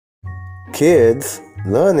Kids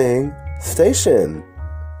Learning Station.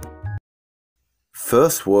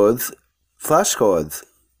 First words, flashcards.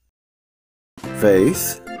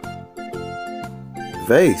 Vase,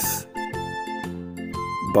 vase.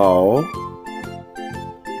 Ball,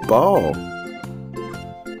 ball.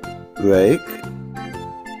 Rake,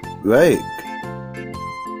 rake.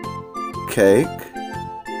 Cake,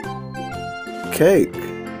 cake.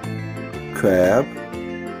 Crab,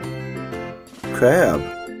 crab.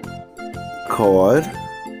 Cord,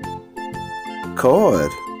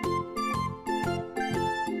 cord.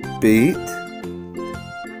 Beet,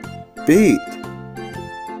 beet.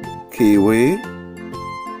 Kiwi,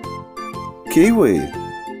 kiwi.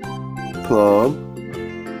 Plum,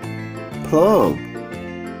 plum.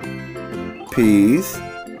 Peas,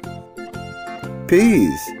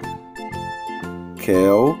 peas.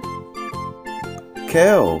 Kale,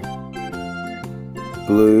 kale.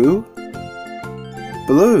 Blue,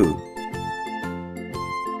 blue.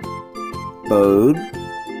 Bone,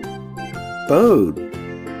 bone.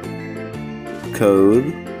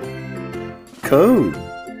 Cone, cone.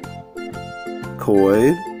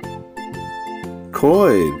 Coin,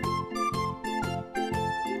 coin.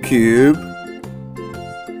 Cube,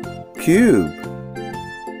 cube.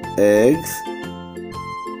 Eggs,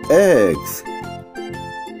 eggs.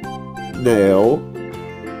 Nail,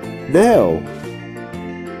 nail.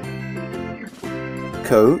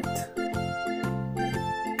 Coat,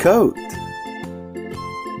 coat.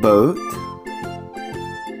 Boat,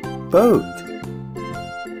 boat.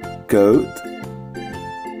 Goat,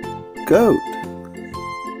 goat.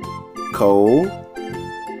 Coal,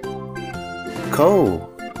 coal.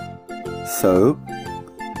 Soap,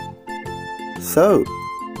 soap.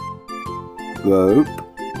 Rope,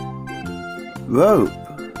 rope.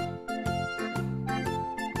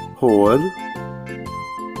 Horn,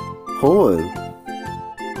 horn.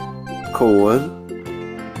 Corn,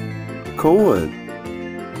 corn.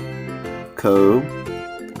 Comb,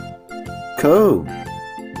 comb.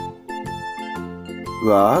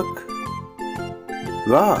 Rock,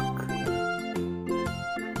 rock.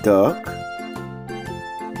 Duck,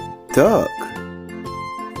 duck.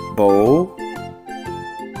 Bowl,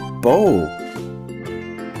 bowl.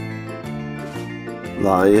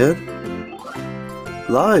 Lion,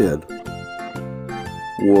 lion.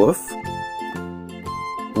 Wolf,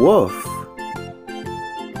 wolf.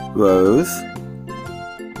 Rose,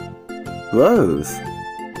 rose.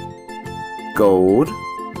 Gold,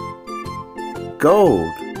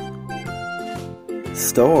 gold.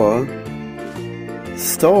 Store,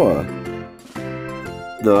 store.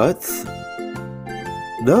 Nuts,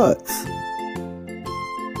 nuts.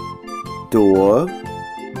 Door,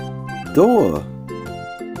 door.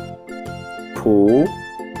 Pool,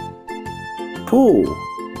 pool.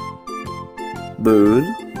 Moon,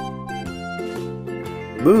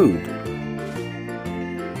 moon.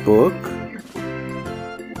 Book,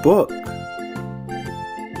 book.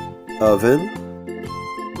 Oven,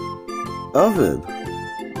 oven.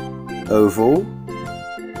 Oval,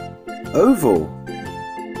 oval.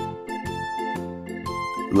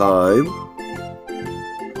 Lime,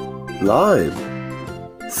 lime.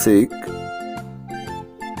 Seek,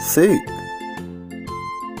 seek.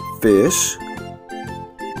 Fish,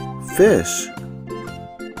 fish.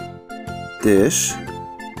 Dish,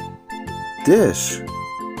 dish.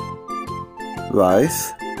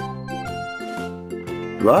 Rice,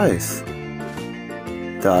 rice.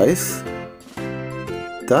 Dice,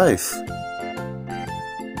 dice.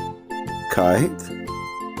 Kite,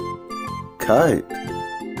 kite.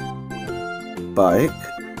 Bike,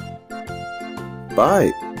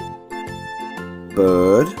 bike.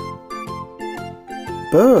 Bird,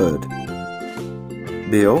 bird.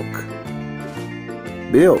 Milk,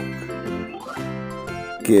 milk.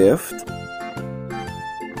 Gift,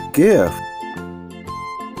 gift.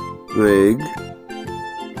 Rig,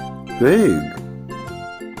 rig.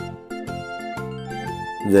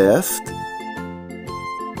 Nest,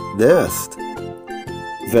 nest.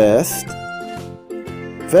 Vest,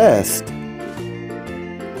 vest.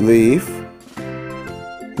 Leaf,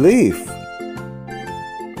 leaf.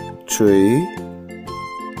 Tree,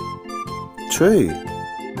 tree.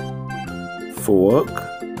 Fork,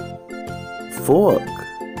 fork.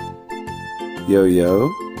 Yo-yo,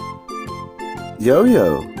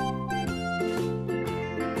 yo-yo.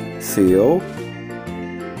 Seal,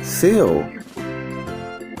 seal.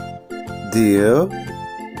 Deer,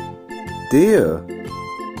 deer.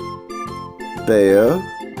 Bear,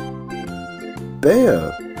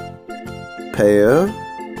 bear. Pear,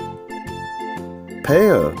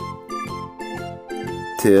 pear.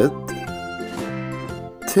 Tit,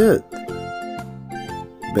 tit.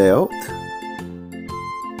 Belt,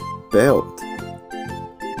 belt.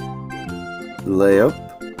 Lamp,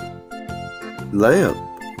 lamp.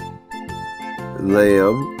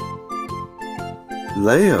 Lamb,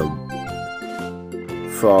 lamb.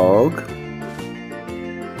 Frog,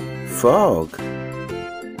 frog.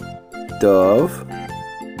 Dove,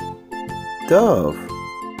 dove.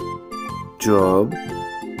 Drum,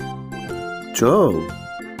 drum.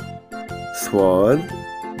 Swan,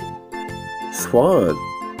 swan.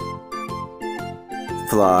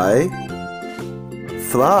 Fly,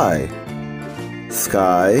 fly.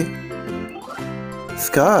 Sky,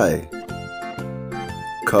 sky.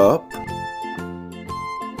 Cup,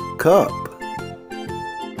 cup.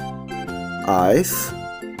 Ice,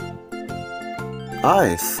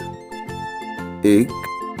 ice. Ink,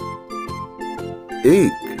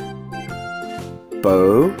 ink.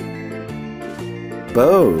 Bow,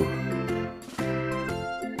 bow.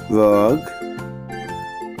 Rug,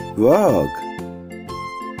 rug.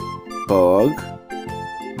 Bug,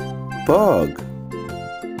 bug.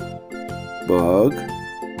 Mug,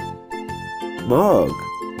 mug.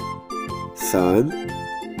 Sun,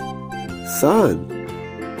 sun.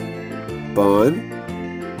 Bun,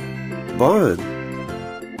 bun.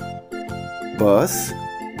 Bus,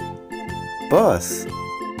 bus.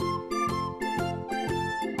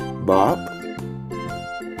 Mop,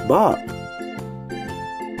 mop.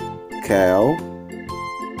 Cow,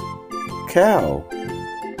 cow.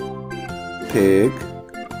 Pig,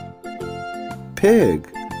 pig.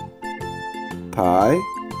 Pie,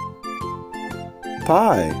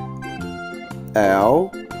 pie.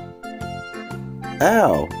 Owl,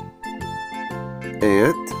 owl.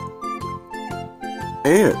 Ant,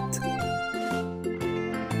 ant.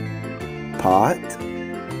 Pot,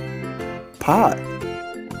 pot.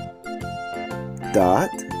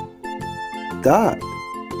 Dot, dot.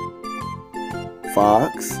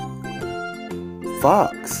 Fox,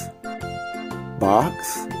 fox.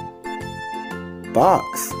 Box,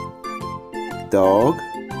 box. Dog,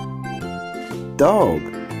 dog.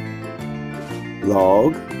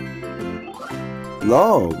 Log,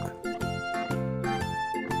 log.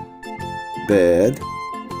 Bed,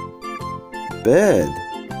 bed.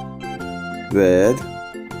 Red,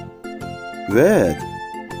 red.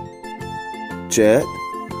 Jet,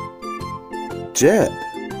 jet.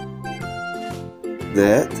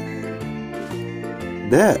 Net,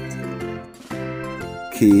 net.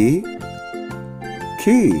 Key,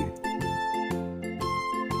 key.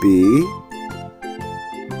 Bee,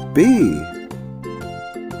 bee.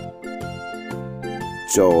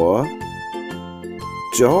 Jaw,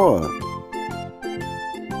 jaw.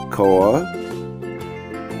 Core,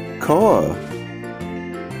 core.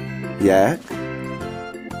 Yak,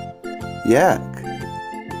 yak.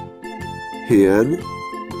 Hen,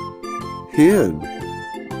 hen.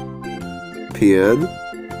 Pin,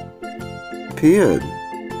 pin.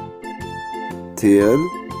 Tin,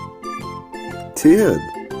 tin.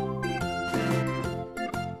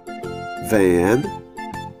 Van,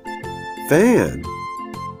 van.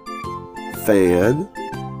 Fan,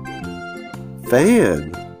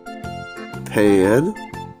 fan. Pan,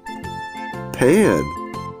 pan.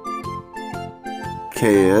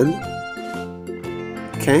 Can,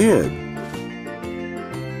 can.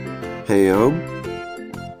 Ham,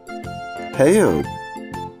 ham.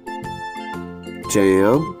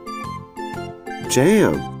 Jam,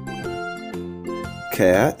 jam.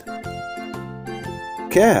 Cat,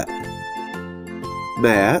 cat.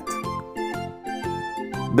 Mat,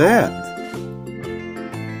 mat.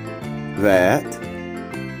 Rat,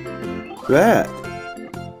 rat.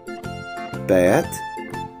 Bat,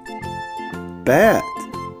 bat.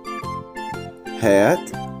 Hat,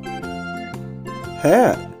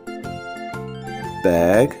 hat.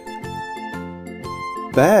 Bag,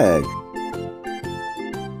 bag.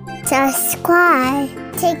 Subscribe.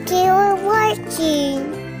 Thank you for watching.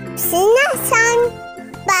 See you next time.